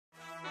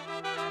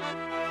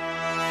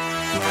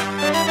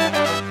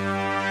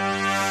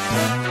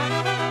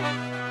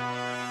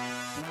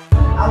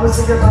was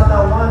thinking about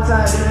that one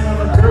time, getting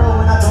on a girl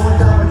when I going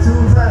down for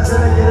 2 times.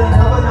 Then I get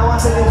another, now I'm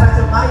taking back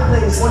to my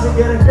place. Once you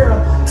get a girl,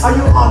 are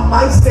you on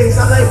MySpace?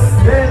 I'm like,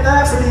 man,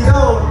 that's pretty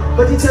old.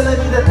 But you telling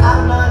me that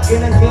I'm not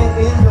gonna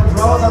get in your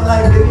drawers. I'm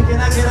like, baby,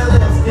 can I get a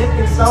little stick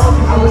and salt?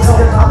 I was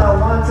thinking about that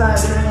one time,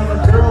 getting on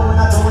a girl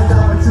when I going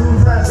down for 2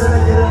 times. Then I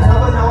get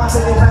another, now I'm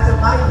taking back to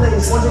my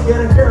place. Once you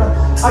get a girl,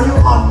 are you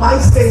on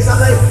MySpace?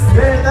 I'm like,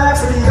 man,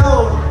 that's pretty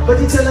old.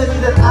 But you telling me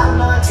that I'm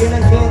not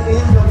gonna get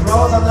in your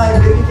drawers. I'm like,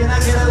 baby, can I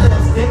get a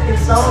little stick and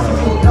salt?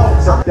 No.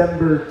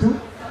 September 2,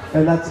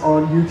 and that's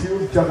on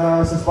YouTube.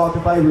 Tsaka sa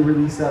Spotify, we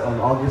released that on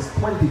August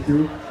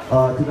 22,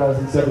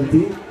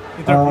 2017.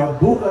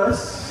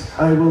 Bukas,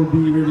 I will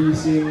be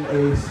releasing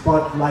a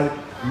Spotlight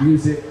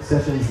Music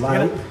Sessions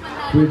Live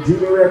with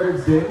Jimmy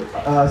Records din.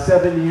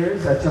 7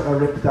 years at tsaka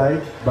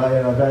Riptide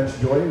by Vance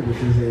Joy, which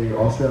is a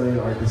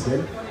Australian artist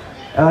din.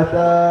 At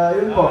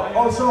yun po.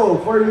 Also,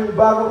 for yung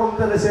bago kong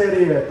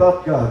teleserye,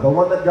 Totka, the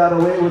one that got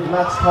away with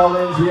Max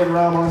Collins, Rian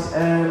Ramos,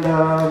 and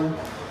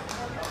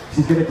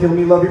She's Gonna Kill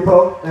Me, Love You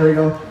Po. There we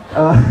go.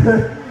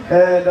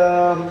 And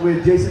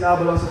with Jason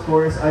Abalos, of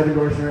course, Ivan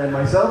Dorschner, and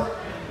myself.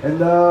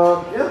 And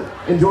yeah,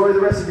 enjoy the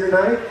rest of your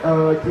night.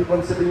 Keep on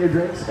sipping your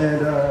drinks,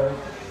 and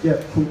yeah,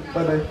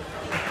 bye-bye.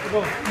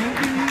 Thank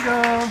you, Migo.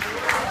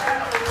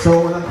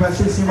 So, walang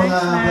questions yung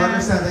mga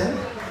vloggers natin?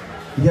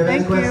 Do you have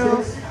any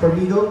questions for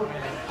Migo?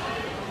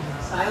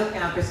 Style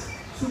Campus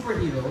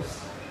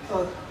Superheroes.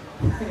 So,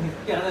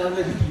 kaya na lang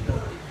na dito.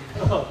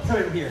 Oh,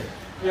 sorry, here.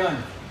 Yun.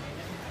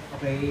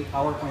 Okay,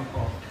 PowerPoint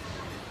ko.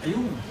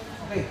 Ayun.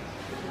 Okay.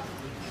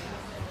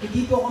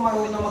 Hindi po ako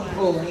marunong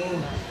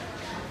mag-drawing.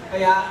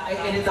 Kaya I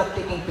ended up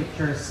taking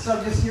pictures. So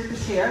I'm just here to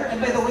share.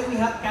 And by the way, we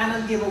have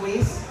Canon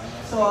giveaways.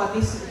 So at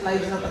least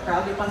live na the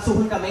crowd.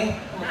 Ipansuhon kami.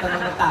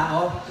 Magtanong ng tao.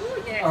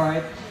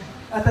 Alright.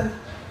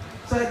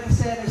 So like I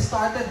said, I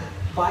started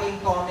buying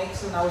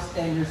comics when I was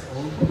 10 years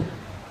old.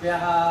 Kaya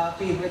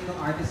favorite ng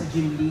artist si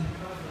Jim Lee.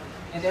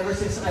 And ever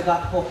since I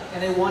got hooked,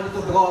 and I wanted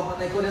to draw,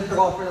 but I couldn't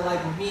draw for the life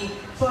of me.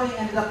 So I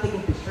ended up taking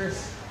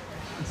pictures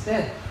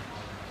instead.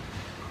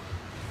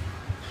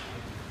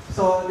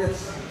 So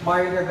that's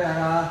Mario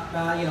Rivera,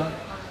 you know,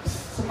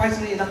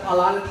 surprisingly enough, a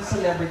lot of these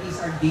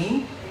celebrities are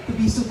game to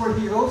be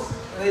superheroes,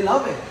 and they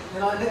love it.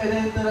 You know, and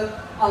then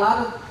a lot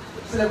of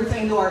celebrities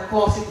I know are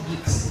closet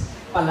geeks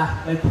pala.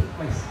 Like,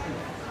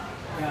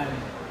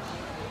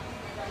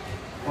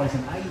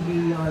 Poison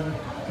Ivy,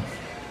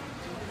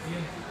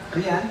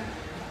 Rian.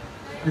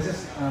 This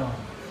is,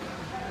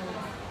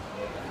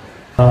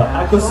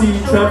 ako si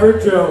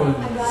Trevor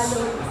Jones.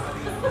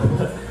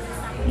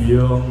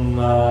 Yung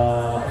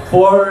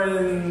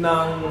foreign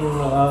ng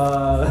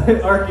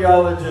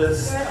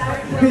archaeologist.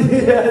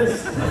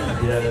 Yes.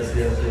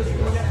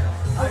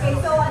 Okay,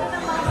 so ano na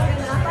mga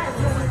kaganapan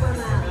for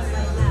now?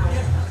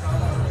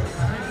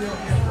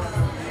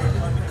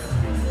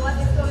 What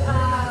is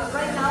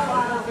right now,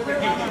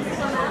 we're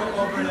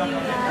focused on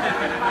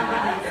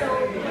that. So,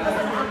 what's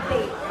an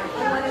update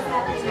on what is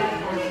happening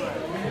right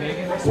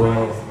now?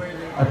 Well,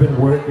 I've been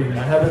working.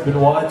 I haven't been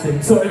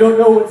watching, so I don't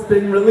know what's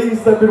being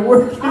released. I've been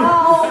working.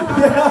 Oh.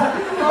 Yeah,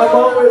 I'm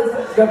always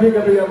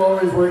I'm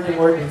always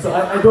working. So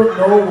I don't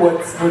know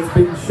what's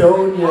being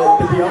shown yet.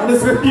 To be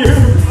honest with you.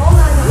 Oh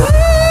my God.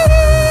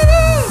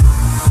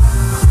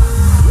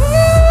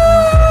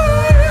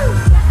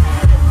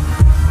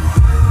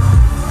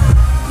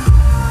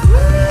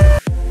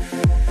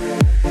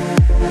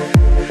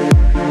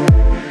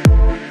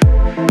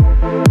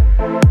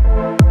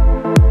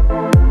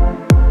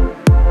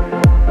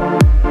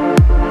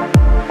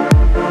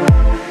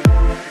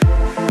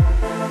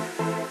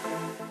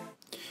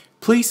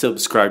 Please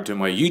subscribe to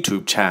my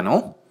YouTube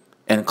channel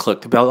and click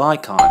the bell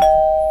icon.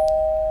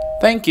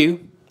 Thank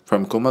you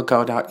from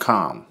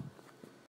kumakaw.com.